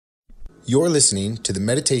You're listening to the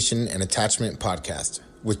Meditation and Attachment Podcast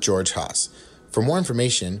with George Haas. For more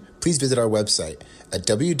information, please visit our website at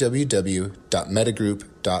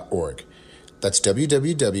www.metagroup.org. That's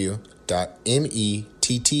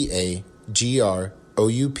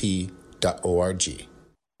www.mettagroup.org.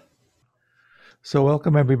 So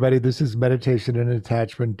welcome, everybody. This is Meditation and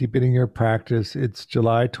Attachment, Deepening Your Practice. It's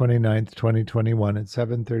July 29th, 2021 at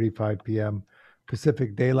 7:35 p.m.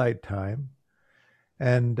 Pacific Daylight Time.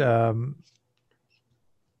 And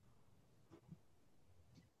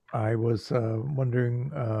I was wondering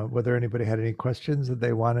whether anybody had any questions that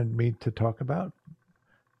they wanted me to talk about.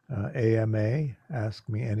 AMA, Ask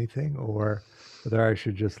Me Anything, or whether I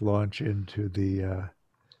should just launch into the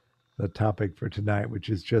topic for tonight, which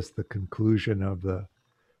is just the conclusion of the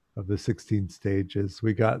 16 stages.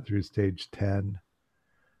 We got through stage 10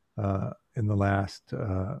 in the last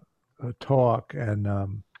talk,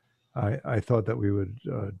 and I thought that we would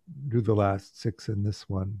do the last 6 in this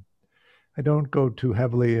one. I don't go too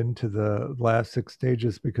heavily into the last 6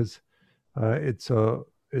 stages because it's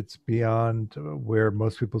beyond where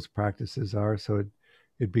most people's practices are, so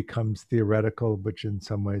it becomes theoretical, which in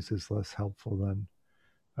some ways is less helpful than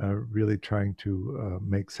really trying to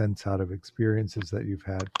make sense out of experiences that you've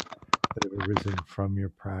had that have arisen from your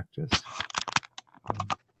practice.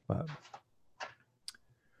 But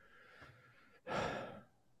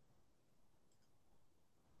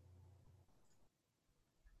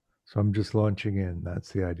so I'm just launching in.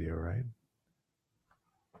 That's the idea, right?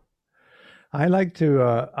 I like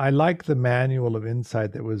the manual of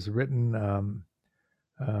insight that was written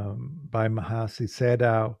by Mahasi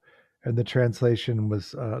Sayadaw, and the translation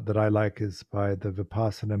was that I like is by the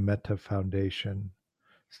Vipassana Metta Foundation.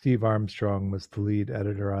 Steve Armstrong was the lead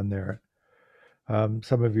editor on there.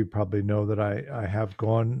 Some of you probably know that I have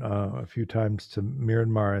gone a few times to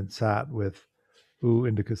Myanmar and sat with U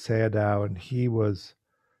Indika Sayadaw, and he was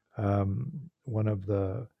one of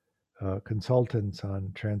the consultants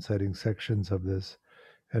on translating sections of this,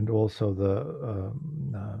 and also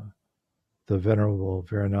the Venerable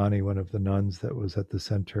Viranani, one of the nuns that was at the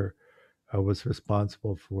center, was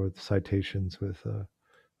responsible for the citations with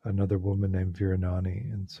another woman named Viranani,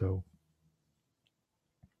 and so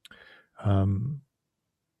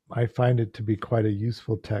I find it to be quite a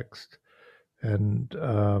useful text, and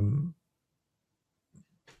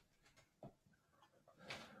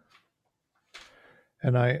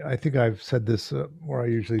I think I've said this, or I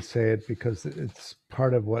usually say it because it's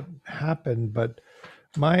part of what happened, but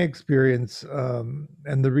my experience,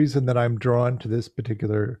 and the reason that I'm drawn to this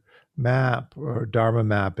particular map or Dharma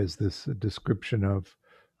map is this description of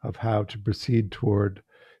how to proceed toward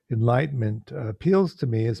enlightenment appeals to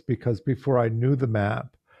me, is because before I knew the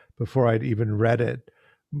map, before I'd even read it,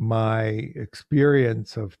 my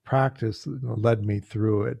experience of practice led me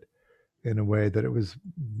through it in a way that it was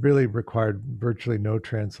really required virtually no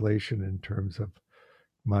translation in terms of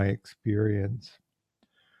my experience.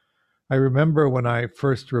 I remember when I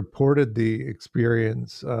first reported the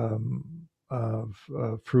experience of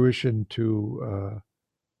fruition to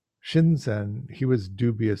Shinzen, he was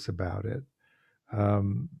dubious about it.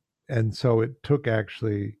 And so it took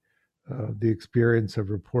actually the experience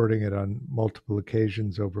of reporting it on multiple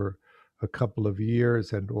occasions over a couple of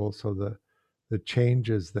years, and also the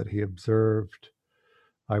changes that he observed,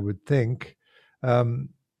 I would think. And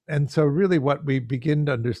so really what we begin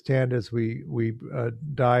to understand as we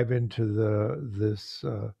dive into this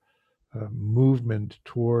movement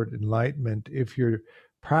toward enlightenment, if you're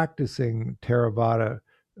practicing Theravada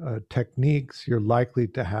techniques, you're likely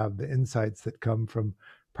to have the insights that come from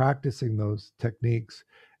practicing those techniques,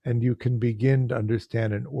 and you can begin to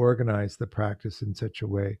understand and organize the practice in such a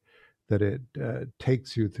way that it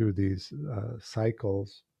takes you through these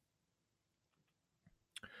cycles.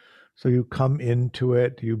 So you come into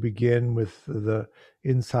it, you begin with the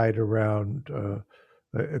insight around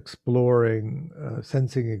exploring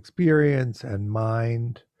sensing experience and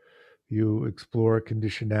mind. You explore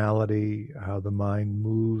conditionality, how the mind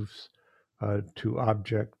moves to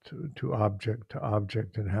object to object to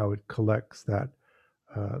object, and how it collects that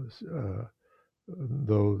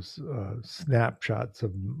those snapshots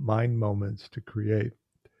of mind moments to create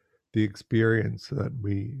the experience that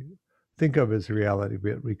we think of as reality,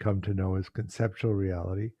 but we come to know as conceptual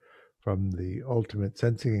reality from the ultimate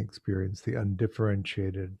sensing experience, the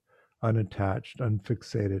undifferentiated, unattached,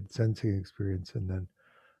 unfixated sensing experience, and then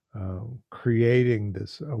creating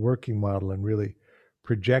this working model and really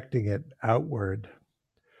projecting it outward.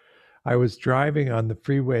 I was driving on the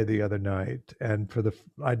freeway the other night, and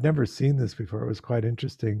I'd never seen this before. It was quite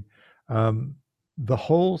interesting. The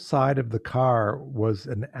whole side of the car was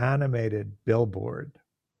an animated billboard.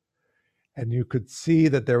 and you could see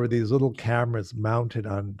that there were these little cameras mounted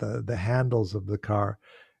on the handles of the car,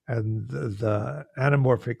 and the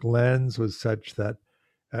anamorphic lens was such that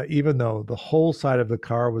even though the whole side of the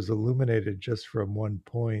car was illuminated just from one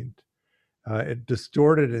point, it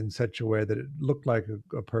distorted in such a way that it looked like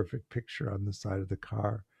a perfect picture on the side of the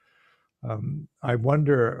car. I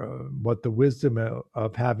wonder what the wisdom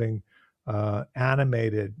of having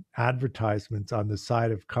animated advertisements on the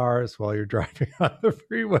side of cars while you're driving on the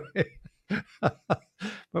freeway.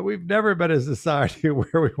 But we've never been a society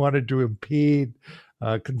where we wanted to impede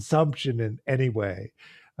consumption in any way.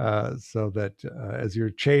 So that as you're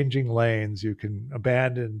changing lanes, you can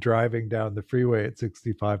abandon driving down the freeway at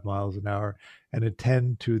 65 miles an hour and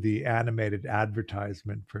attend to the animated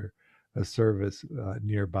advertisement for a service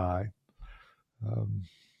nearby. Um,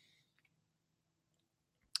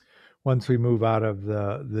 Once we move out of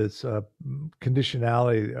this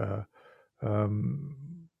conditionality, um,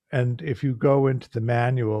 and if you go into the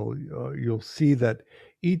manual, you'll see that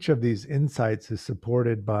each of these insights is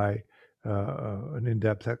supported by an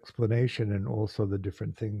in-depth explanation and also the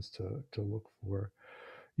different things to look for.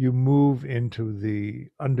 You move into the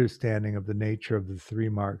understanding of the nature of the three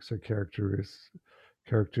marks or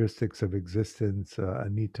characteristics of existence,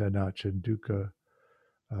 anicca, anicca, and dukkha,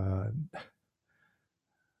 uh,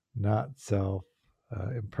 not self,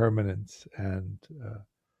 impermanence, and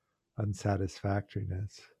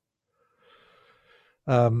unsatisfactoriness.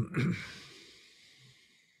 Um,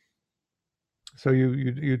 so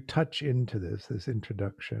you touch into this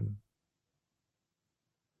introduction.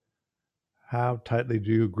 How tightly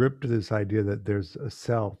do you grip to this idea that there's a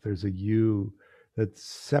self, there's a you that's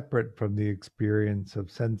separate from the experience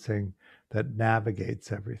of sensing that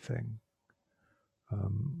navigates everything?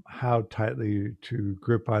 How tightly to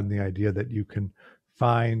grip on the idea that you can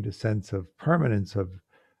find a sense of permanence, of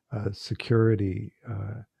security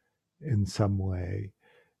in some way,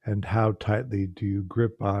 and how tightly do you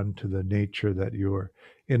grip on to the nature that you're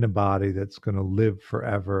in a body that's going to live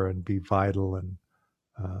forever and be vital and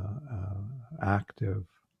active.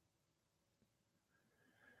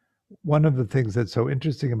 One of the things that's so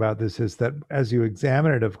interesting about this is that as you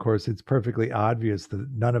examine it, of course, it's perfectly obvious that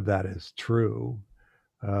none of that is true.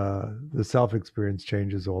 The self experience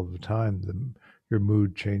changes all the time. Your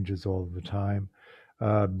mood changes all the time.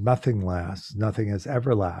 Nothing lasts. Nothing has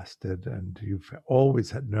ever lasted, and you've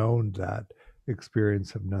always had known that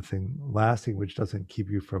experience of nothing lasting, which doesn't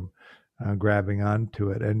keep you from grabbing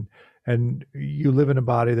onto it. And you live in a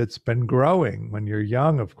body that's been growing. When you're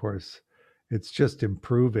young, of course, it's just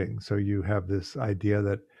improving. So you have this idea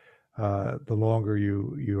that the longer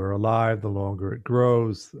you are alive, the longer it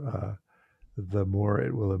grows. The more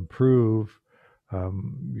it will improve.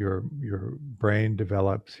 Your brain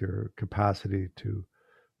develops, your capacity to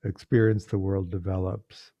experience the world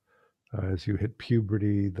develops. As you hit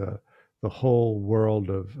puberty, the whole world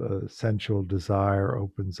of sensual desire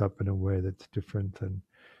opens up in a way that's different than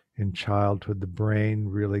in childhood. The brain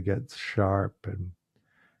really gets sharp,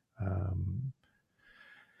 um,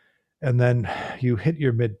 and then you hit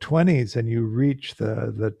your mid-20s and you reach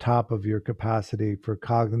the top of your capacity for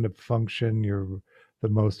cognitive function. You're the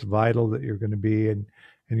most vital that you're going to be, and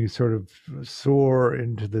you sort of soar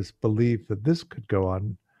into this belief that this could go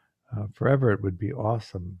on forever. It would be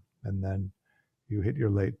awesome. And then you hit your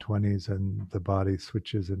late 20s and the body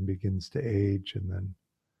switches and begins to age, and then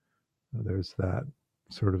there's that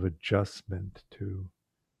sort of adjustment to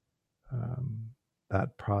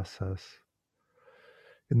that process.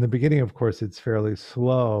 In the beginning, of course, it's fairly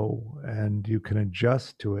slow and you can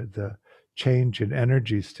adjust to it. The change in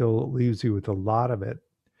energy still leaves you with a lot of it.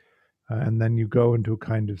 And then you go into a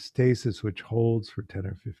kind of stasis which holds for 10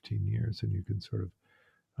 or 15 years, and you can sort of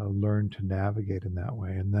learn to navigate in that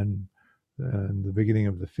way. And then in the beginning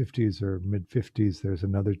of the 50s or mid 50s, there's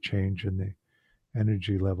another change, and the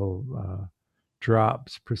energy level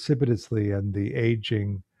drops precipitously, and the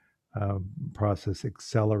aging process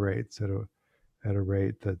accelerates at a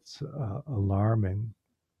rate that's alarming.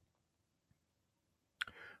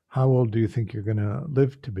 How old do you think you're going to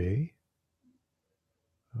live to be?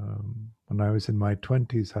 When I was in my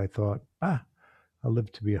 20s, I thought, I'll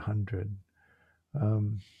live to be 100.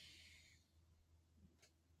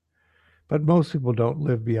 But most people don't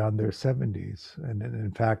live beyond their 70s. And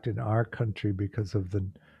in fact, in our country, because of the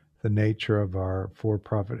nature of our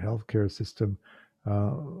for-profit healthcare system,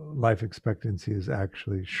 life expectancy is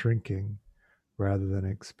actually shrinking rather than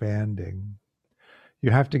expanding.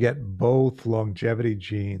 You have to get both longevity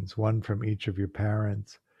genes, one from each of your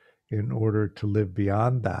parents, in order to live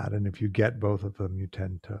beyond that. And if you get both of them, you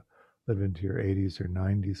tend to live into your 80s or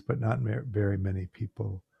 90s, but not very many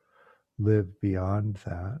people live beyond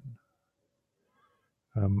that.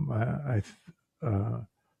 I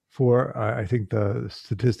I think the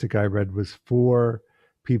statistic I read was 4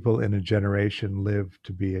 people in a generation live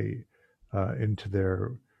to be into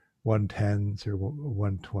their 110s or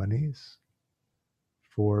 120s.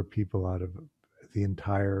 4 people out of the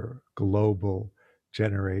entire global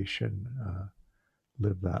generation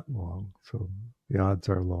live that long. So the odds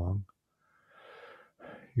are long.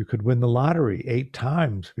 You could win the lottery 8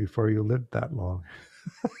 times before you lived that long.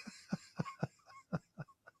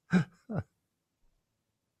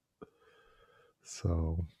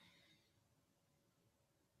 So,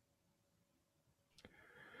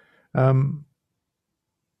 um,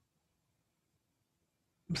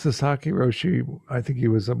 Sasaki Roshi, I think he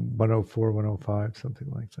was a 104, 105,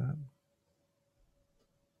 something like that.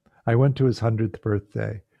 I went to his 100th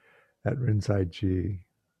birthday at Rinzai Ji.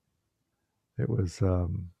 It was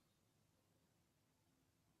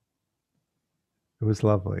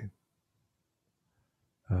lovely.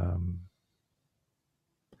 Um,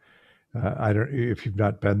 I don't if you've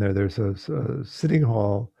not been there. There's a sitting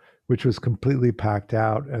hall which was completely packed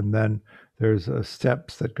out, and then there's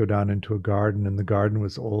steps that go down into a garden, and the garden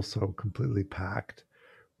was also completely packed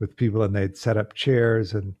with people, and they'd set up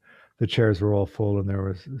chairs, and the chairs were all full, and there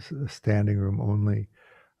was a standing room only.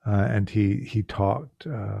 And he talked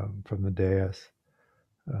from the dais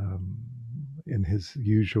um, in his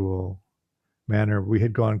usual manner. We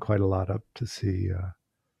had gone quite a lot up to see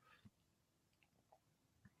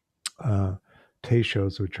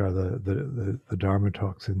teishos, which are the Dharma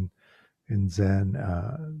talks in Zen,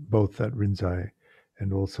 both at Rinzai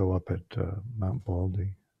and also up at Mount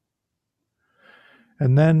Baldy.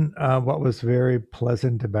 And then what was very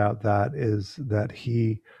pleasant about that is that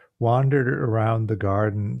he wandered around the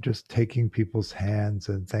garden, just taking people's hands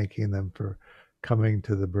and thanking them for coming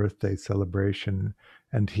to the birthday celebration.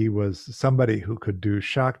 And he was somebody who could do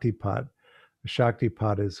Shaktipat.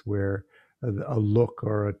 Shaktipat is where a look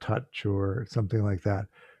or a touch or something like that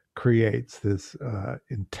creates this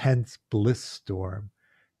intense bliss storm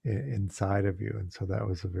inside of you. And so that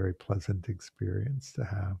was a very pleasant experience to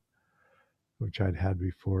have, which I'd had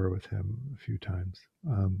before with him a few times.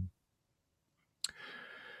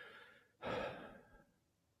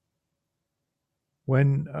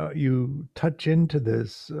 When you touch into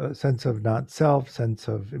this sense of not self, sense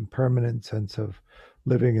of impermanence, sense of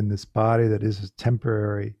living in this body that is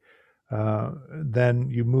temporary, then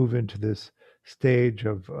you move into this stage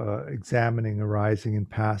of examining arising and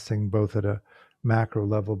passing, both at a macro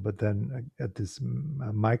level, but then at this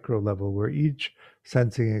micro level, where each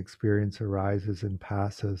sensing experience arises and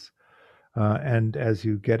passes. And as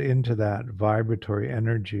you get into that vibratory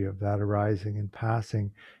energy of that arising and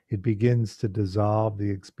passing, it begins to dissolve the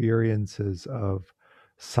experiences of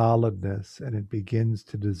solidness, and it begins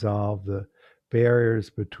to dissolve the barriers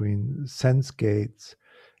between sense gates,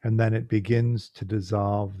 and then it begins to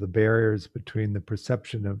dissolve the barriers between the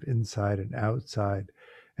perception of inside and outside.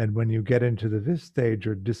 And when you get into the this stage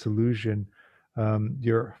or dissolution,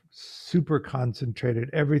 you're super concentrated.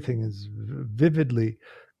 Everything is vividly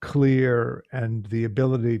clear, and the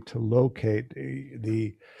ability to locate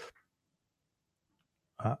the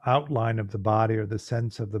outline of the body or the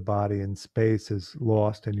sense of the body in space is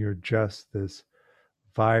lost, and you're just this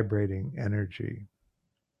vibrating energy.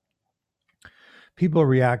 People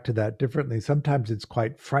react to that differently. Sometimes it's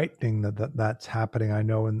quite frightening that's happening. I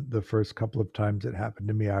know in the first couple of times it happened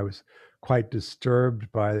to me, I was quite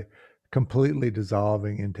disturbed by completely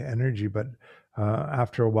dissolving into energy. But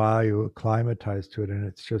after a while, you acclimatize to it, and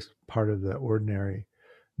it's just part of the ordinary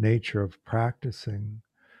nature of practicing.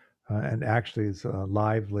 And actually, is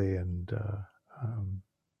lively and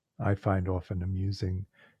I find often amusing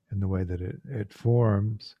in the way that it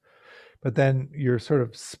forms. But then you're sort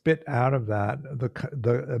of spit out of that.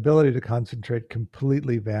 The ability to concentrate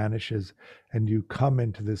completely vanishes, and you come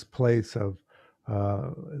into this place of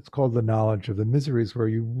it's called the knowledge of the miseries, where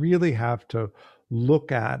you really have to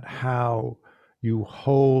look at how you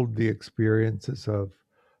hold the experiences of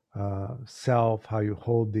self, how you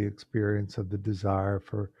hold the experience of the desire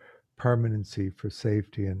for permanency, for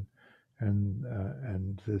safety,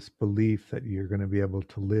 and this belief that you're going to be able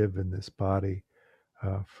to live in this body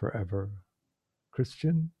forever.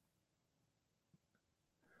 Christian?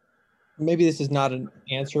 Maybe this is not an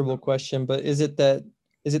answerable question, but is it the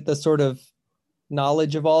sort of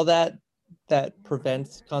knowledge of all that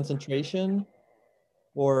prevents concentration,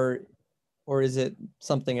 or is it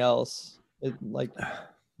something else? Is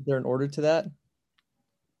there an order to that?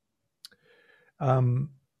 I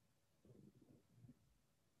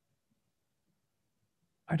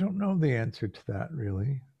don't know the answer to that,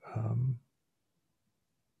 really.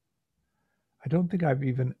 I don't think I've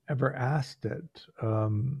even ever asked it.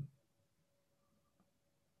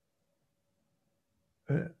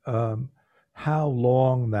 How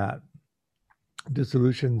long that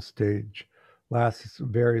dissolution stage lasts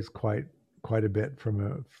varies quite a bit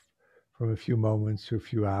from a few moments to a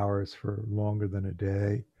few hours for longer than a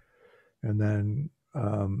day. And then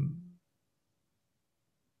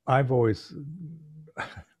I've always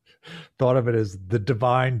thought of it as the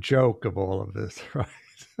divine joke of all of this, right?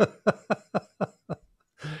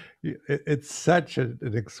 It's such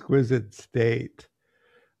an exquisite state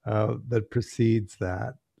that precedes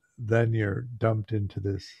that. Then you're dumped into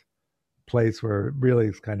this place where it really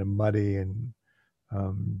is kind of muddy and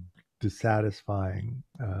dissatisfying.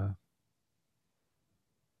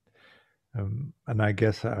 And I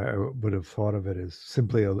guess I would have thought of it as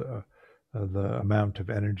simply the amount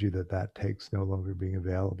of energy that takes no longer being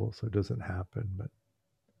available, so it doesn't happen. But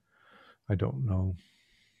I don't know.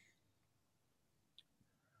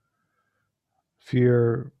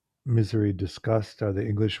 Fear, misery, disgust are the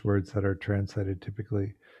English words that are translated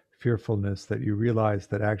typically fearfulness, that you realize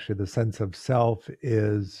that actually the sense of self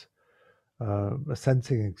is a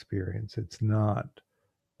sensing experience. It's not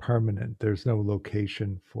permanent. There's no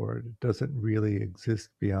location for it. It doesn't really exist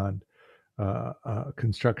beyond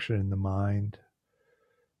construction in the mind.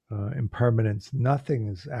 Impermanence, nothing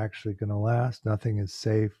is actually going to last. Nothing is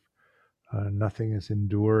safe. Nothing is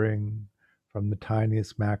enduring, from the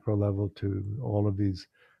tiniest macro level to all of these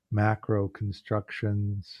macro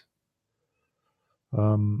constructions.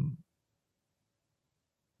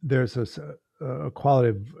 There's a quality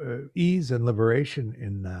of ease and liberation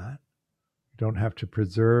in that. You don't have to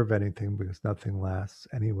preserve anything because nothing lasts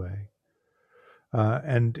anyway.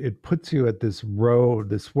 And it puts you at this road,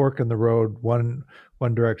 this fork in the road. One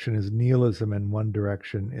direction is nihilism, and one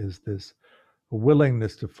direction is this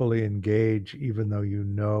willingness to fully engage, even though you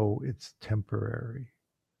know it's temporary.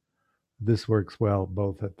 This works well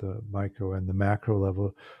both at the micro and the macro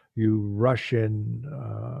level. You rush in.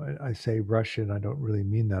 I say rush in, I don't really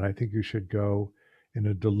mean that. I think you should go in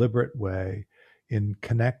a deliberate way in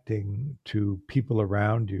connecting to people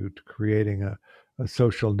around you, to creating a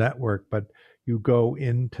social network, but you go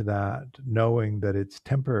into that knowing that it's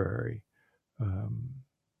temporary.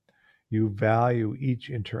 You value each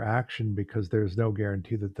interaction because there's no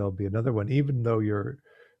guarantee that there'll be another one, even though you're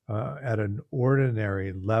at an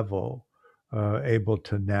ordinary level able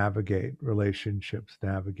to navigate relationships,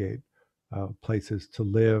 navigate places to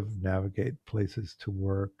live, navigate places to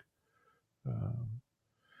work.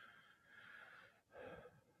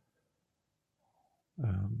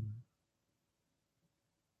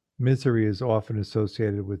 Misery is often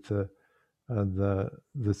associated with the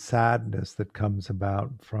sadness that comes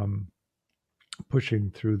about from pushing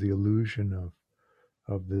through the illusion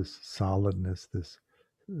of this solidness, this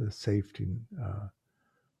safety,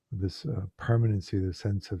 this permanency, the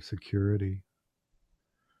sense of security.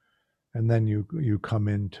 And then you come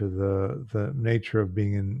into the nature of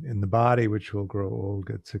being in the body, which will grow old,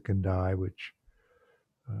 get sick, and die. Which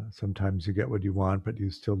sometimes you get what you want, but you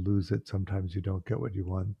still lose it. Sometimes you don't get what you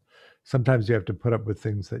want. Sometimes you have to put up with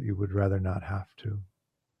things that you would rather not have to.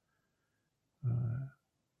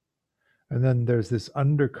 And then there's this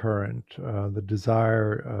undercurrent, the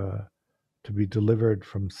desire to be delivered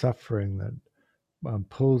from suffering that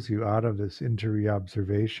pulls you out of this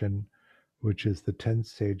inter-reobservation, which is the 10th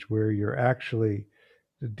stage, where you're actually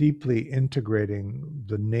deeply integrating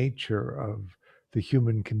the nature of the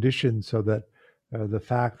human condition, so that the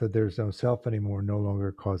fact that there's no self anymore no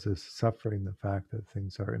longer causes suffering. The fact that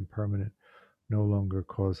things are impermanent no longer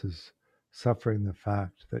causes suffering. The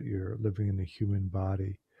fact that you're living in a human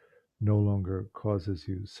body no longer causes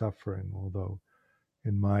you suffering, although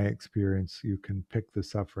in my experience, you can pick the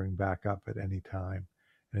suffering back up at any time,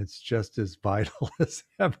 and it's just as vital as it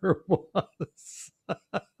ever was.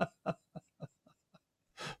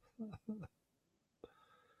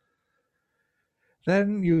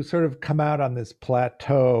 Then you sort of come out on this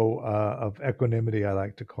plateau of equanimity, I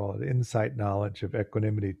like to call it, insight knowledge of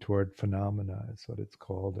equanimity toward phenomena is what it's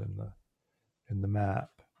called in the map.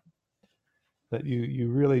 That you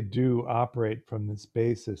really do operate from this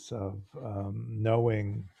basis of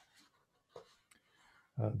knowing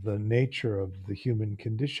the nature of the human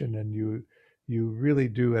condition, and you really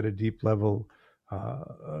do at a deep level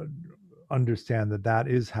understand that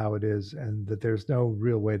is how it is, and that there's no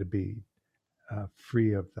real way to be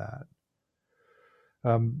free of that.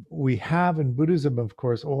 We have in Buddhism, of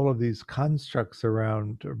course, all of these constructs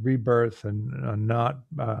around rebirth and not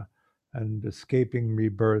and escaping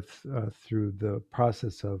rebirth through the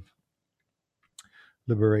process of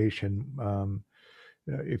liberation.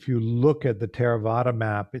 if you look at the Theravada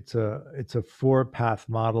map, it's a 4-path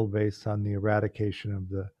model based on the eradication of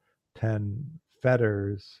the 10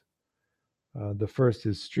 fetters. The first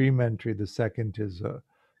is stream entry, the second is a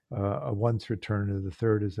once returner, the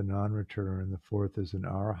third is a non-returner, and the fourth is an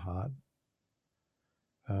arahat.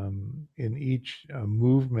 In each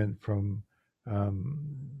movement from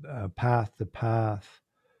path to path,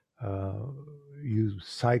 you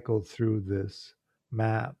cycle through this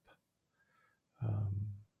map.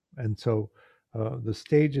 And so the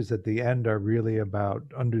stages at the end are really about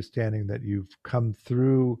understanding that you've come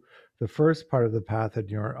through the first part of the path and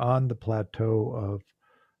you're on the plateau of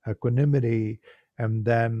equanimity. And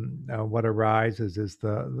then what arises is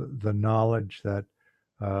the knowledge that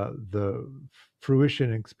the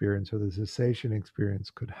fruition experience or the cessation experience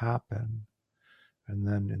could happen. And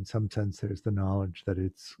then in some sense, there's the knowledge that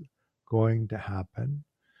it's going to happen.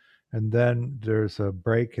 And then there's a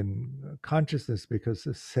break in consciousness because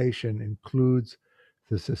cessation includes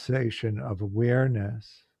the cessation of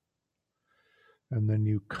awareness. And then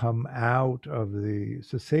you come out of the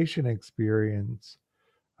cessation experience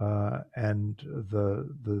and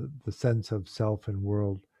the sense of self and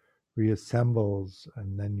world reassembles,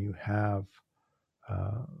 and then you have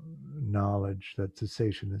knowledge that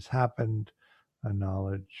cessation has happened, a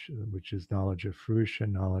knowledge which is knowledge of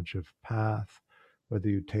fruition, knowledge of path, whether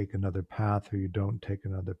you take another path or you don't take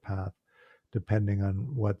another path, depending on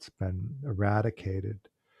what's been eradicated.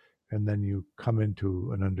 And then you come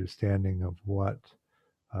into an understanding of what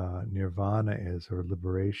nirvana is or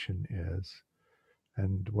liberation is.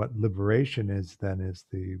 And what liberation is then is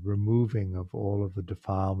the removing of all of the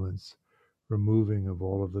defilements, removing of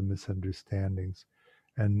all of the misunderstandings,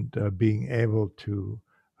 and being able to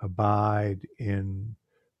abide in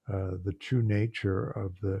the true nature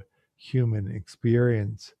of the human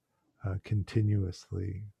experience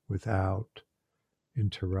continuously without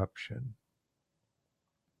interruption.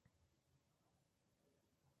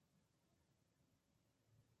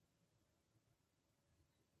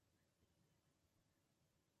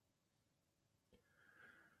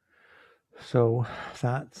 So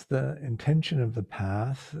that's the intention of the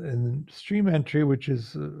path. And stream entry, which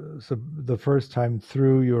is the first time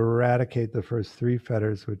through, you eradicate the first 3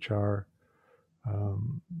 fetters, which are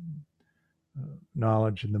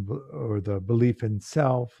knowledge and the belief in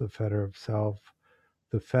self, the fetter of self,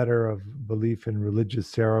 the fetter of belief in religious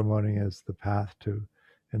ceremony as the path to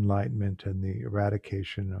enlightenment, and the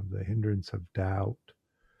eradication of the hindrance of doubt.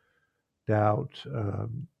 Doubt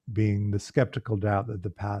being the skeptical doubt that the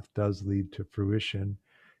path does lead to fruition.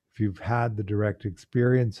 If you've had the direct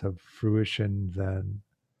experience of fruition, then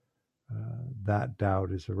that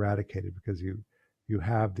doubt is eradicated because you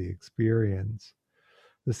have the experience.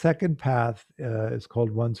 The second path is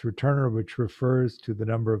called once returner, which refers to the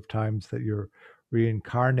number of times that you're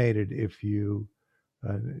reincarnated if you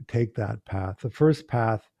take that path. The first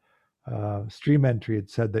path, stream entry, it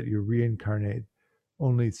said that you reincarnate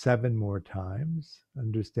only 7 more times.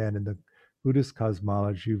 Understand, in the Buddhist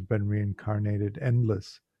cosmology, you've been reincarnated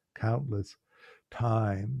countless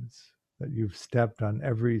times, that you've stepped on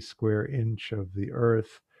every square inch of the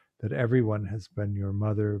earth, that everyone has been your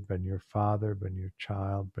mother, been your father, been your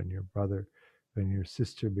child, been your brother, been your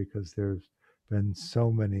sister, because there's been so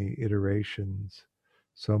many iterations,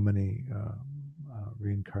 so many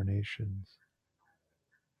reincarnations.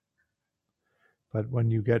 But when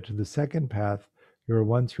you get to the second path, you're a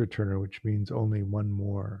once returner, which means only one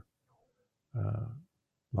more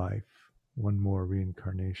life, one more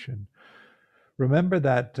reincarnation. Remember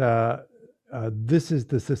that this is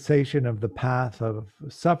the cessation of the path of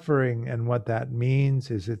suffering, and what that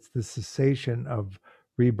means is it's the cessation of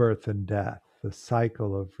rebirth and death, the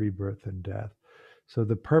cycle of rebirth and death. So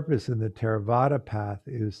the purpose in the Theravada path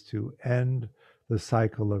is to end the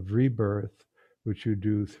cycle of rebirth, which you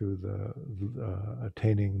do through the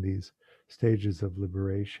attaining these stages of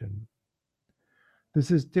liberation. This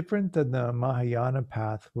is different than the Mahayana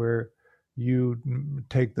path, where you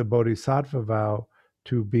take the Bodhisattva vow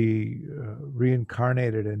to be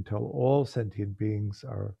reincarnated until all sentient beings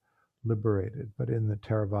are liberated. But in the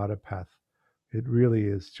Theravada path, it really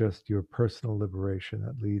is just your personal liberation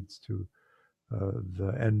that leads to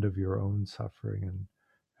the end of your own suffering,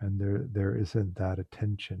 and there isn't that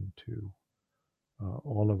attention to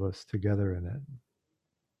all of us together in it.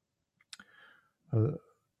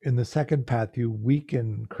 In the second path, you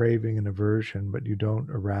weaken craving and aversion, but you don't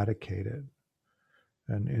eradicate it.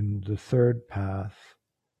 And in the third path,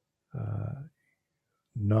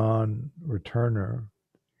 non-returner,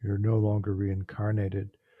 you're no longer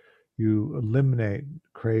reincarnated, you eliminate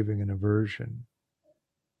craving and aversion.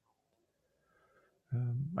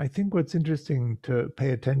 I think what's interesting to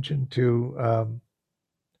pay attention to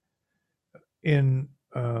in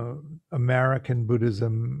American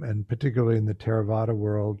Buddhism, and particularly in the Theravada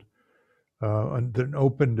world, an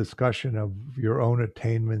open discussion of your own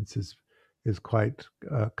attainments is quite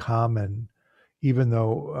common, even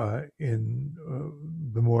though in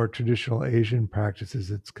the more traditional Asian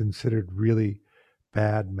practices, it's considered really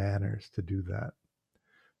bad manners to do that.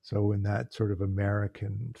 So in that sort of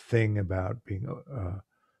American thing about being,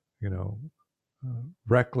 you know,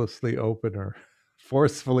 recklessly open or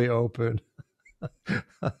forcefully open.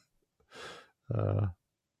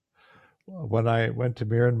 When I went to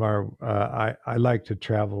Myanmar, I like to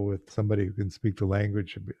travel with somebody who can speak the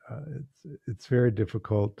language. It's very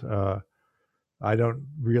difficult. I don't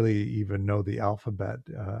really even know the alphabet,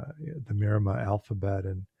 the Miramar alphabet,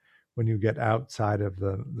 and when you get outside of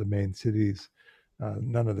the main cities,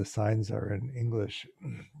 none of the signs are in English.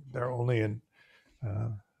 They're only in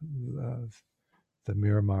the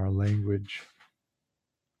Miramar language.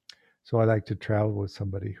 So I like to travel with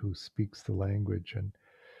somebody who speaks the language. And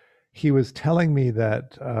he was telling me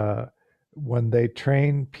that when they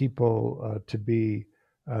train people to be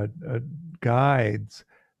guides,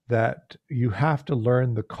 that you have to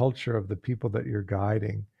learn the culture of the people that you're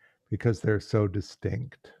guiding because they're so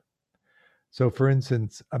distinct. So, for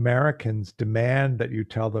instance, Americans demand that you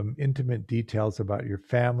tell them intimate details about your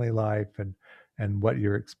family life and what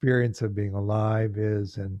your experience of being alive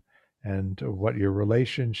is and what your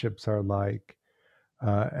relationships are like.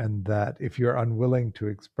 And that if you're unwilling to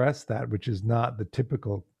express that, which is not the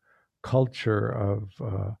typical culture of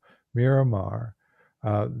Miramar,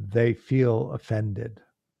 they feel offended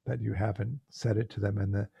that you haven't said it to them,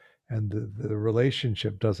 and the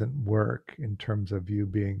relationship doesn't work in terms of you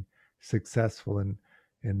being successful in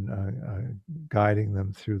guiding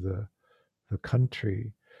them through the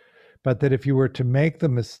country. But that if you were to make the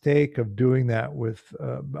mistake of doing that with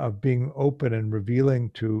of being open and revealing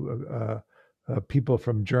to people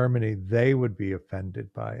from Germany, they would be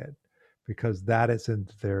offended by it because that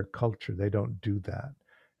isn't their culture. They don't do that,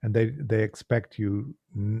 and they expect you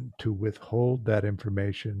to withhold that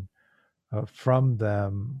information from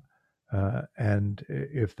them, and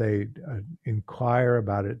if they inquire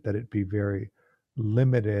about it, that it be very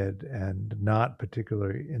limited and not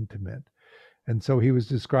particularly intimate. And so he was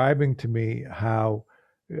describing to me how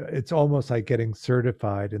it's almost like getting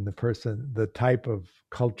certified in the type of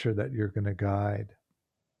culture that you're going to guide,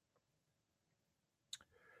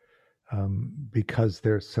 because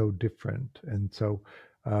they're so different. And so,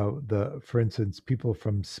 for instance, people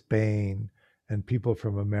from Spain and people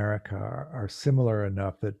from America are similar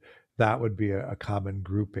enough that that would be a common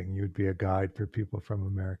grouping. You'd be a guide for people from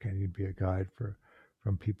America, and you'd be a guide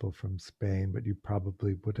from people from Spain, but you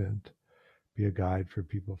probably wouldn't be a guide for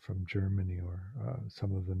people from Germany or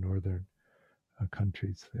some of the northern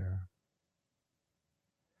countries there.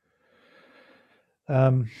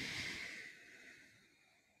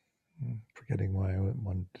 Forgetting why I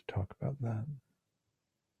wanted to talk about that.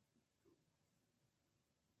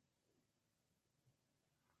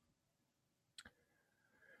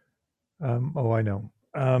 I know.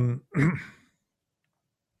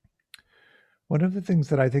 One of the things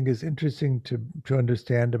that I think is interesting to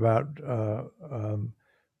understand about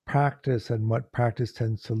practice and what practice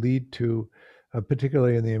tends to lead to,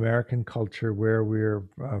 particularly in the American culture where we're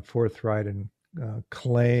forthright and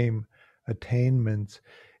claim attainments,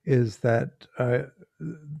 is that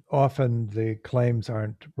often the claims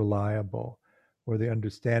aren't reliable, or the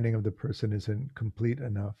understanding of the person isn't complete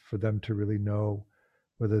enough for them to really know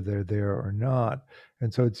whether they're there or not.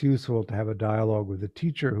 And so it's useful to have a dialogue with a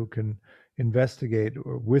teacher who can investigate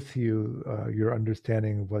with you your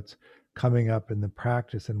understanding of what's coming up in the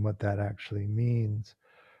practice and what that actually means.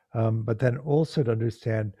 But then also to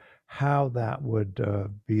understand how that would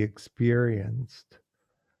be experienced,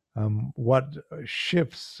 what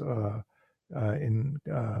shifts in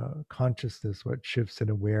consciousness, what shifts in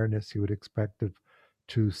awareness you would expect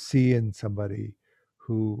to see in somebody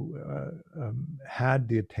who had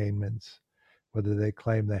the attainments, whether they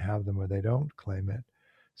claim they have them or they don't claim it,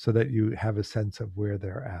 so that you have a sense of where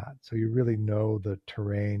they're at. So you really know the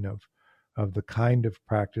terrain of the kind of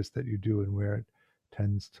practice that you do and where it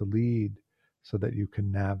tends to lead, so that you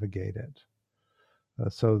can navigate it.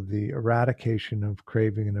 So the eradication of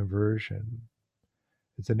craving and aversion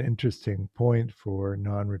is an interesting point for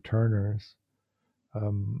non-returners.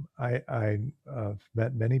 I've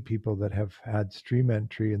met many people that have had stream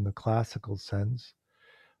entry in the classical sense,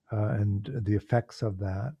 and the effects of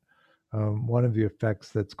that. One of the effects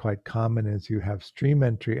that's quite common is you have stream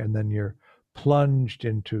entry and then you're plunged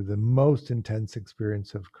into the most intense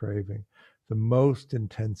experience of craving, the most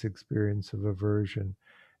intense experience of aversion,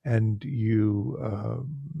 and you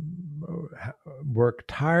work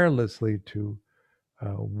tirelessly to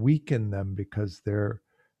weaken them because they're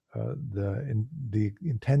the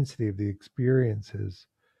intensity of the experiences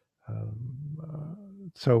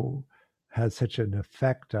so has such an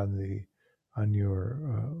effect on your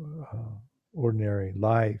ordinary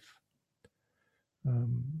life.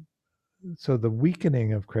 So the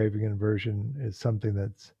weakening of craving and aversion is something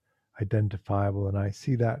that's identifiable, and I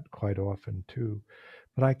see that quite often too.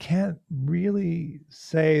 But I can't really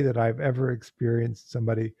say that I've ever experienced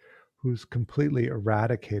somebody who's completely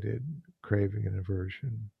eradicated craving and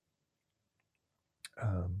aversion.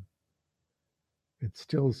 It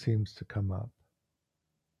still seems to come up.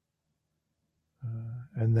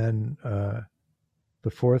 And then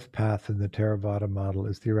the fourth path in the Theravada model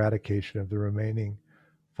is the eradication of the remaining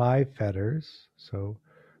 5 fetters. So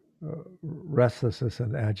restlessness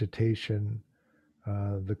and agitation,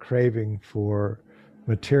 the craving for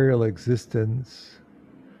material existence,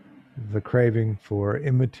 the craving for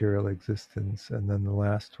immaterial existence, and then the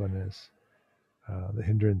last one is the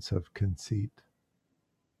hindrance of conceit.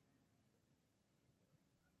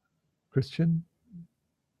 Christian?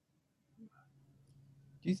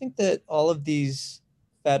 Do you think that all of these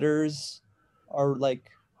fetters are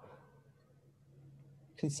like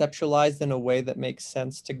conceptualized in a way that makes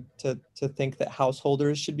sense to think that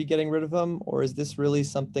householders should be getting rid of them? Or is this really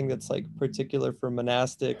something that's like particular for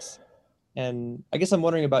monastics? And I guess I'm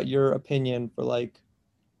wondering about your opinion for like,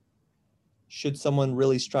 should someone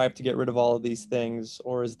really strive to get rid of all of these things?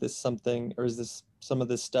 Or is this something, or is this some of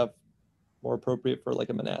this stuff more appropriate for like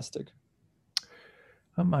a monastic?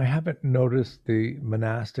 I haven't noticed the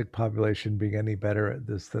monastic population being any better at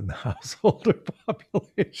this than the householder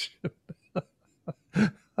population.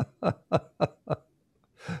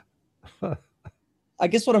 I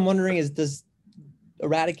guess what I'm wondering is, does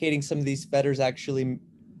eradicating some of these fetters actually,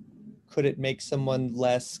 could it make someone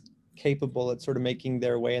less capable at sort of making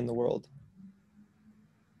their way in the world?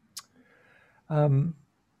 It's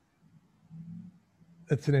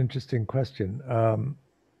an interesting question.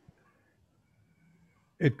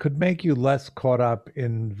 It could make you less caught up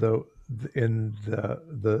in the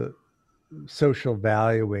social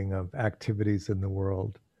valuing of activities in the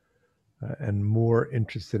world, and more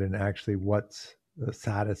interested in actually what's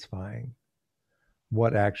satisfying,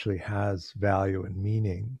 what actually has value and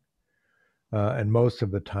meaning. And most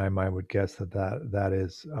of the time, I would guess that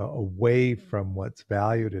is away from what's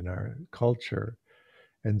valued in our culture.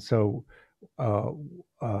 And so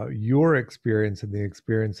your experience and the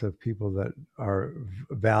experience of people that are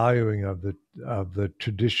valuing of the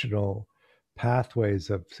traditional pathways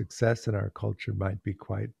of success in our culture might be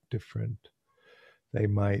quite different. They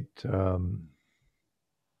might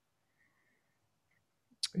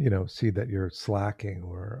see that you're slacking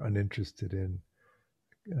or uninterested in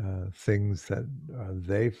things that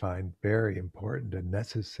they find very important and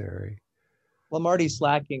necessary. Well, I'm already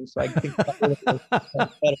slacking, so I think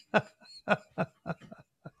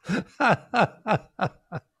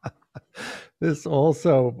this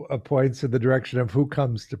also points in the direction of who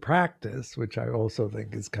comes to practice, which I also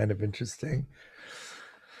think is kind of interesting.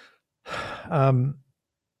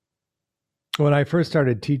 When I first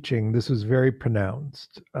started teaching, this was very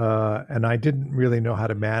pronounced, and I didn't really know how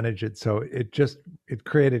to manage it. So it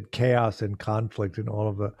created chaos and conflict in all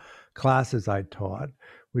of the classes I taught,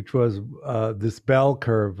 which was this bell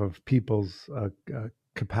curve of people's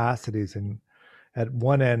capacities. And at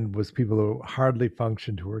one end was people who hardly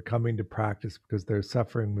functioned, who were coming to practice because their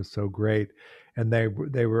suffering was so great, and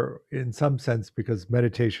they were in some sense, because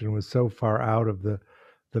meditation was so far out of the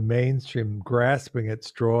mainstream, grasping at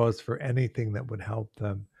straws for anything that would help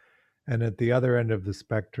them. And at the other end of the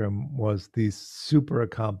spectrum was these super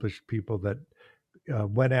accomplished people that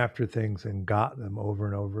went after things and got them over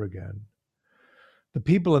and over again. The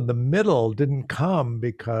people in the middle didn't come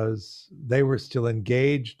because they were still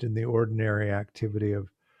engaged in the ordinary activity of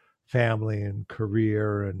family and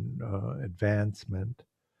career and advancement.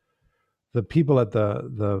 The people at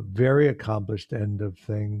the very accomplished end of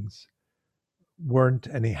things weren't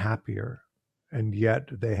any happier, and yet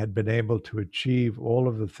they had been able to achieve all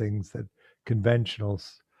of the things that conventional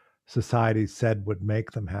society said would make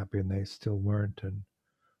them happy, and they still weren't. And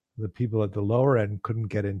the people at the lower end couldn't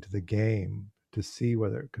get into the game to see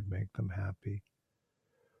whether it could make them happy.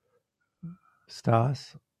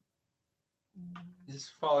 Stas?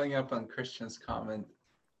 Just following up on Christian's comment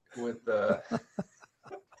with the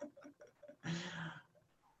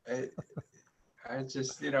I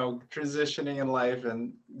just, transitioning in life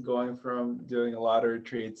and going from doing a lot of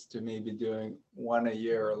retreats to maybe doing one a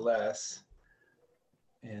year or less.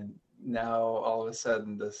 And, now all of a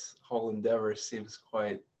sudden this whole endeavor seems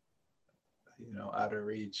quite, out of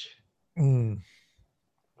reach. Mm.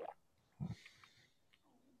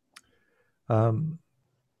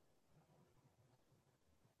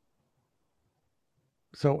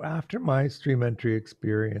 So after my stream entry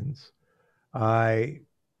experience, I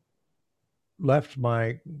left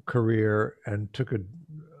my career and took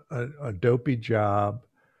a dopey job,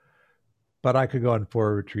 but I could go on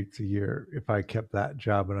 4 retreats a year if I kept that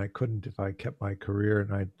job, and I couldn't if I kept my career.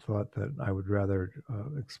 And I thought that I would rather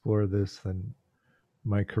explore this than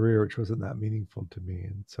my career, which wasn't that meaningful to me.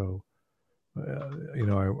 And so,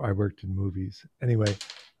 I worked in movies anyway,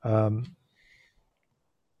 and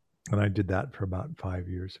I did that for about 5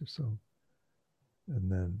 years or so,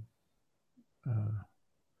 and then.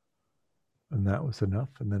 And that was enough.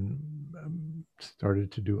 And then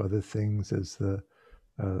started to do other things as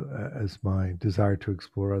my desire to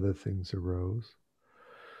explore other things arose.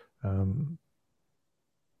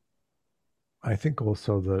 I think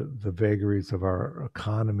also the vagaries of our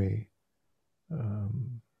economy,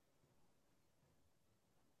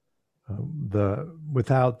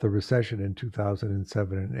 without the recession in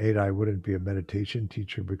 2007 and 8, I wouldn't be a meditation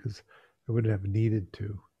teacher because I wouldn't have needed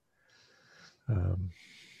to.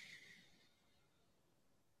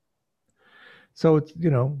 So it's,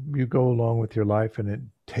 you go along with your life and it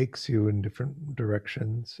takes you in different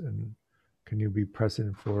directions, and can you be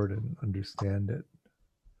present for it and understand it?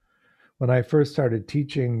 When I first started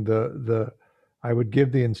teaching, I would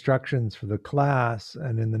give the instructions for the class,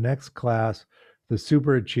 and in the next class, the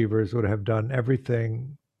super achievers would have done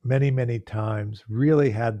everything many, many times, really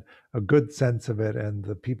had a good sense of it, and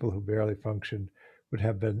the people who barely functioned would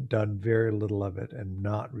have done very little of it and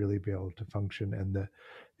not really be able to function. And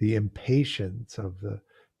the impatience of the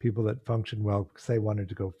people that functioned well, because they wanted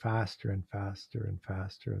to go faster and faster and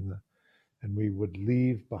faster, and we would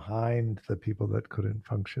leave behind the people that couldn't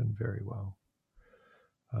function very well.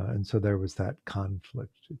 And so there was that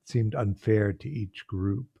conflict. It seemed unfair to each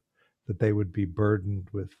group that they would be burdened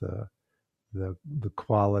with the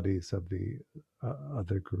qualities of the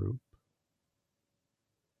other group.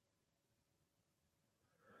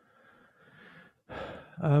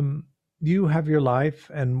 You have your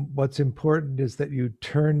life, and what's important is that you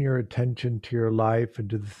turn your attention to your life and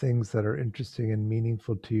to the things that are interesting and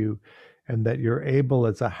meaningful to you, and that you're able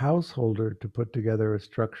as a householder to put together a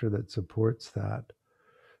structure that supports that,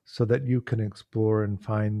 so that you can explore and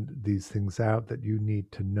find these things out that you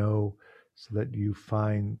need to know, so that you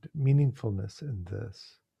find meaningfulness in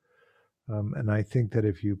this. And I think that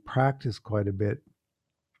if you practice quite a bit,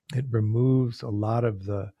 it removes a lot of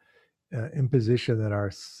the imposition that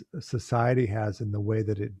our society has in the way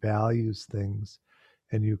that it values things,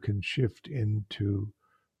 and you can shift into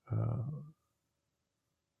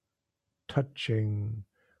touching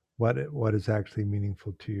what is actually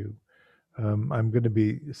meaningful to you. I'm going to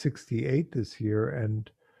be 68 this year,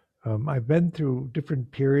 and I've been through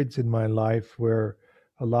different periods in my life where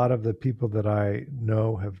a lot of the people that I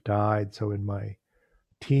know have died. So in my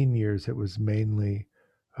teen years, it was mainly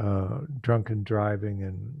drunken driving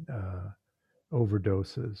and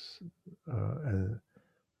overdoses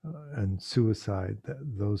and suicide.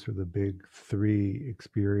 Those are the big 3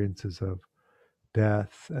 experiences of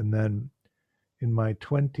death. And then in my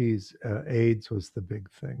 20s, AIDS was the big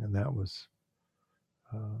thing, and that was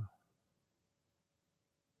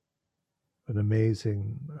an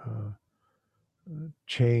amazing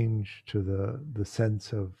change to the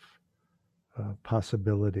sense of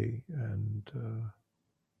possibility, and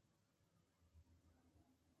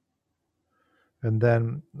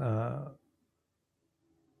then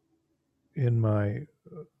in my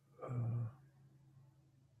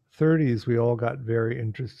 30s, we all got very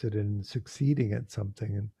interested in succeeding at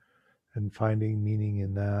something and finding meaning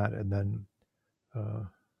in that, and then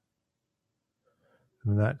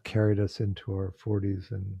that carried us into our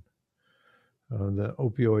 40s, and the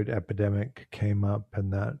opioid epidemic came up,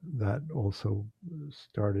 and that also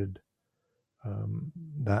started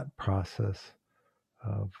that process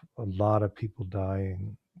of a lot of people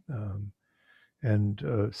dying, and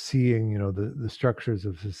seeing, the structures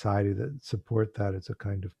of society that support that as a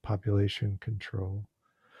kind of population control.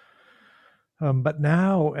 But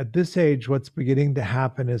now at this age, what's beginning to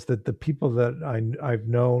happen is that the people that I've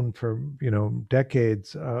known for,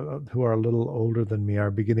 decades, who are a little older than me, are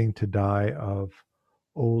beginning to die of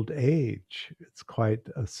old age. It's quite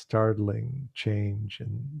a startling change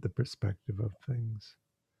in the perspective of things.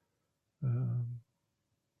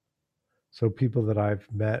 So people that I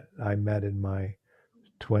met in my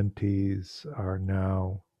 20s are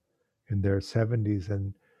now in their 70s,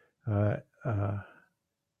 and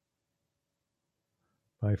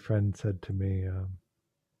My friend said to me,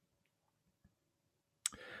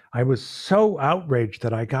 I was so outraged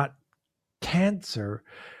that I got cancer.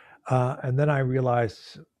 And then I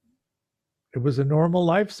realized it was a normal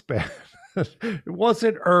lifespan. It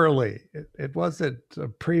wasn't early. It wasn't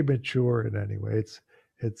premature in any way.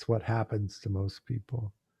 It's what happens to most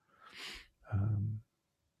people.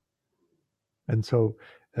 And so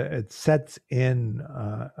it sets in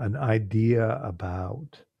an idea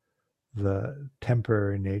about the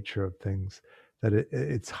temporary nature of things that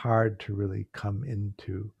it's hard to really come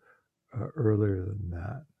into earlier than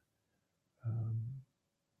that.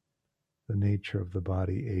 The nature of the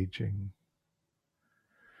body aging.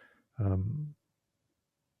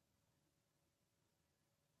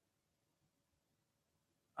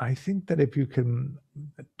 I think that if you can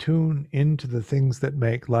tune into the things that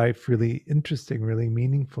make life really interesting, really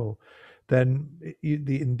meaningful, then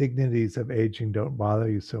the indignities of aging don't bother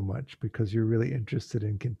you so much because you're really interested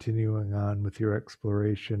in continuing on with your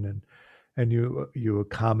exploration, and you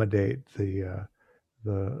accommodate the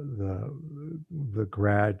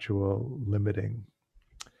gradual limiting.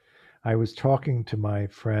 I was talking to my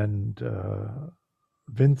friend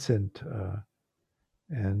Vincent,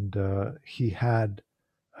 and he had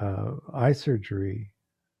eye surgery,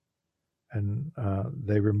 and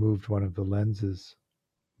they removed one of the lenses,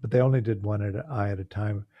 but they only did one eye at a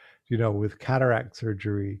time. You know, with cataract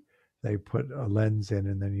surgery, they put a lens in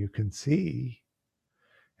and then you can see.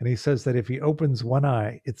 And he says that if he opens one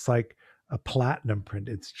eye, it's like a platinum print.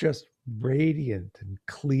 It's just radiant and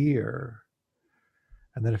clear.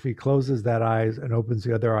 And then if he closes that eye and opens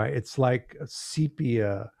the other eye, it's like a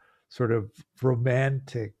sepia, sort of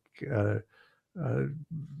romantic,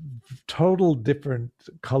 total different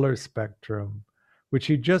color spectrum, which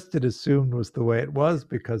he just had assumed was the way it was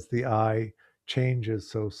because the eye changes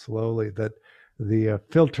so slowly that the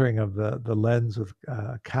filtering of the lens with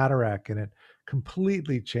cataract in it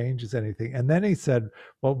completely changes anything. And then he said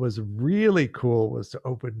what was really cool was to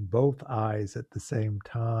open both eyes at the same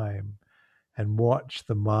time and watch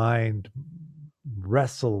the mind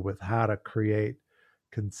wrestle with how to create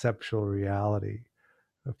conceptual reality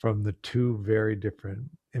from the two very different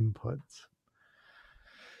inputs,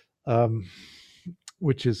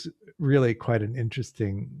 which is really quite an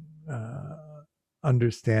interesting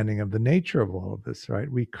understanding of the nature of all of this,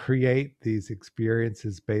 right? We create these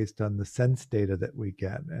experiences based on the sense data that we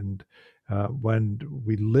get. And when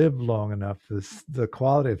we live long enough, the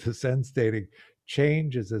quality of the sense data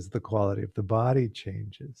changes as the quality of the body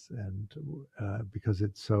changes. And because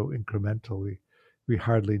it's so incremental, we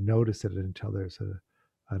hardly notice it until there's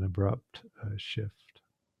an abrupt shift.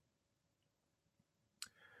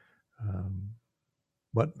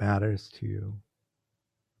 What matters to you?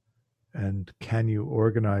 And can you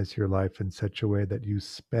organize your life in such a way that you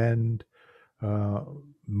spend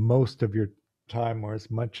most of your time, or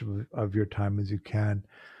as much of your time as you can,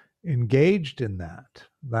 engaged in that?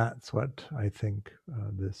 That's what I think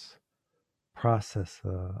this process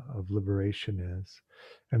of liberation is.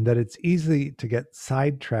 And that it's easy to get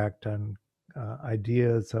sidetracked on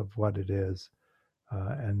ideas of what it is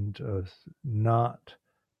and not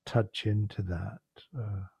touch into that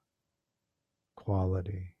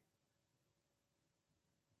quality.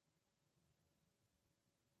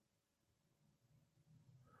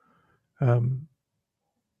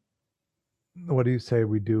 What do you say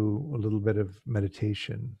we do a little bit of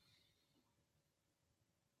meditation?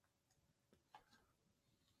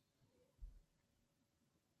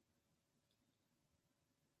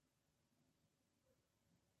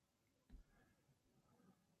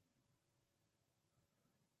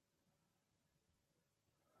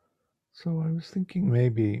 So I was thinking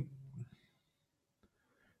maybe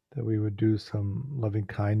that we would do some loving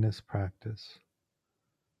kindness practice,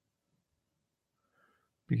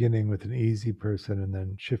 beginning with an easy person and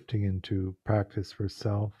then shifting into practice for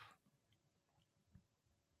self.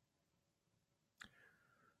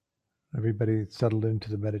 Everybody settled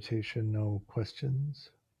into the meditation, no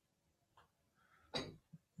questions?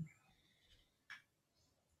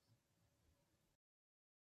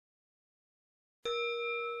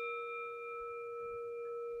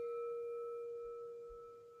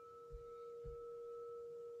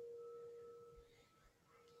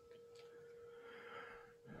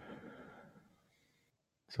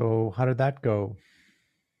 So how did that go?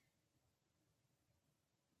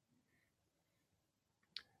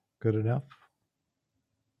 Good enough?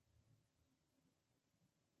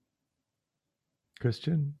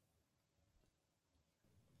 Christian?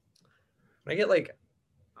 I get like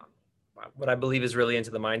what I believe is really into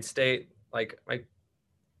the mind state, like my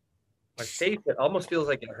face, it almost feels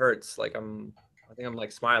like it hurts. Like I think I'm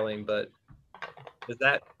like smiling, but does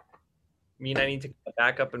that mean I need to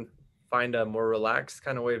back up and find a more relaxed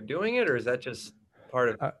kind of way of doing it, or is that just part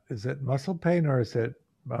of Is it muscle pain or is it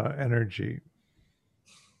energy?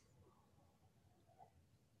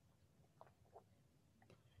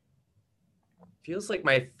 feels like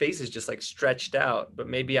my face is just like stretched out, but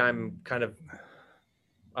maybe I'm kind of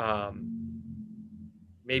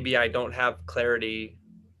maybe I don't have clarity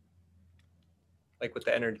like with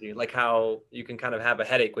the energy, like how you can kind of have a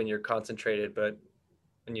headache when you're concentrated, but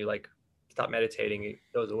when you like stop meditating, it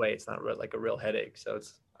goes away. It's not like a real headache. So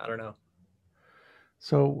it's, I don't know.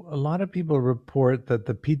 So a lot of people report that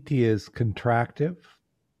the PT is contractive.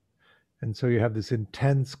 And so you have this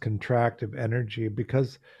intense contractive energy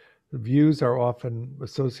because the views are often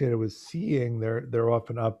associated with seeing. They're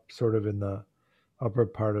often up sort of in the upper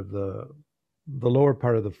part of the lower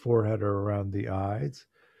part of the forehead or around the eyes.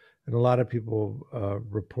 And a lot of people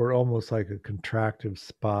report almost like a contractive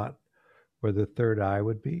spot where the third eye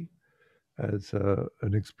would be as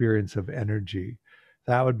an experience of energy.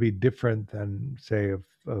 That would be different than, say, of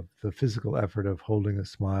the physical effort of holding a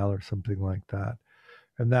smile or something like that.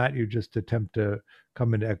 And that you just attempt to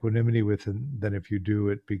come into equanimity with, and then if you do,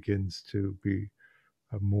 it begins to be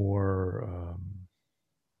a more,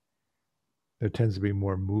 there tends to be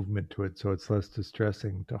more movement to it, so it's less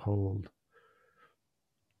distressing to hold.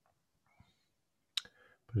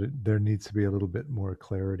 But there needs to be a little bit more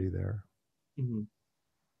clarity there. Mm-hmm.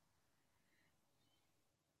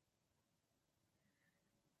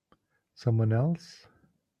 Someone else?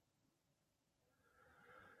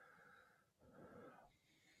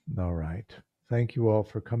 All right. Thank you all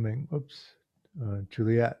for coming. Oops.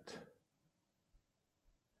 Juliet.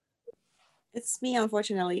 It's me,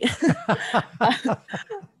 unfortunately.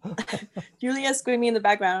 Julia's screaming in the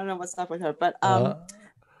background. I don't know what's up with her, but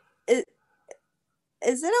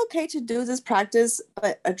is it okay to do this practice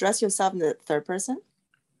but address yourself in the third person?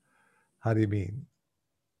 How do you mean?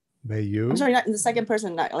 May you? I'm sorry, not in the second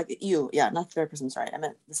person, not like you. Yeah, not third person. Sorry, I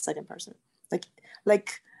meant the second person.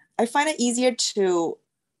 Like I find it easier to,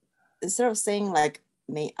 instead of saying like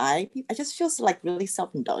may I just feels like really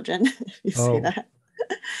self-indulgent. You say that.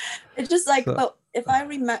 It's just like, so, but if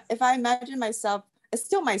I imagine myself, it's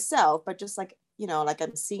still myself, but just like, you know, like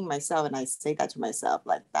I'm seeing myself and I say that to myself,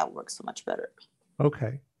 like that works so much better.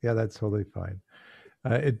 Okay. Yeah, that's totally fine.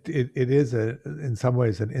 It is in some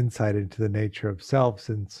ways an insight into the nature of self,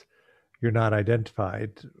 since you're not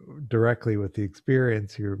identified directly with the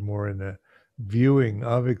experience. You're more in a viewing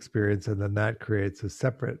of experience, and then that creates a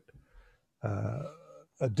separate,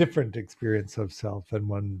 a different experience of self than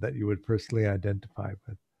one that you would personally identify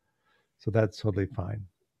with. So that's totally fine.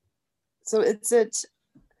 So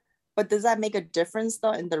but does that make a difference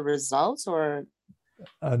though in the results, or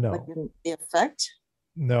no, like in the effect?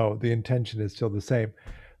 No, the intention is still the same.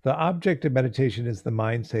 The object of meditation is the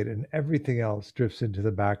mind state, and everything else drifts into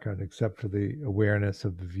the background except for the awareness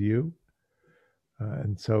of the view.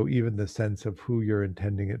 And so even the sense of who you're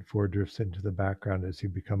intending it for drifts into the background as you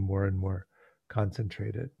become more and more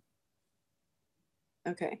concentrated.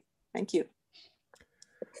 Okay, thank you.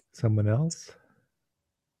 Someone else?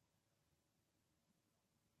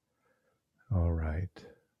 All right.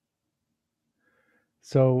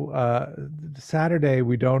 So Saturday,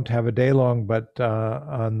 we don't have a day long, but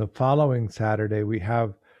on the following Saturday, we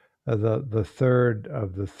have the third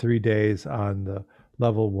of the 3 days on the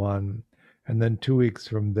level 1. And then 2 weeks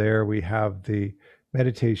from there, we have the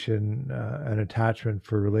meditation and attachment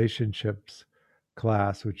for relationships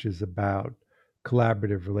class, which is about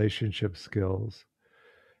collaborative relationship skills.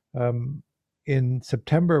 In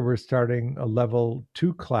September, we're starting a level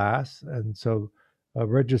 2 class. And so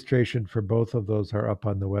registration for both of those are up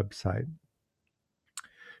on the website.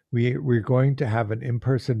 We're going to have an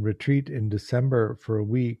in-person retreat in December for a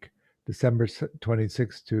week, December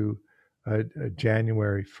 26th to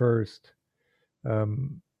January 1st.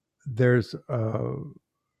 There's,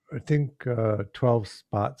 I think, 12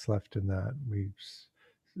 spots left in that.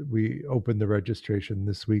 We opened the registration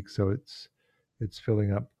this week, so it's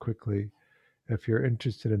filling up quickly. If you're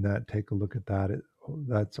interested in that, take a look at that.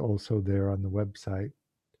 That's also there on the website.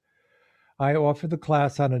 I offer the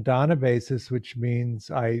class on a dana basis, which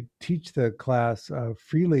means I teach the class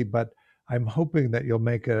freely, but I'm hoping that you'll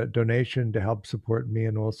make a donation to help support me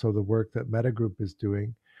and also the work that Metagroup is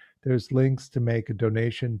doing. There's links to make a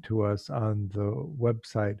donation to us on the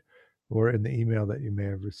website or in the email that you may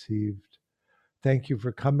have received. Thank you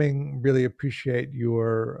for coming. Really appreciate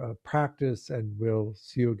your practice, and we'll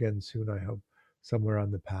see you again soon, I hope, somewhere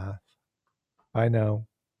on the path. Bye now.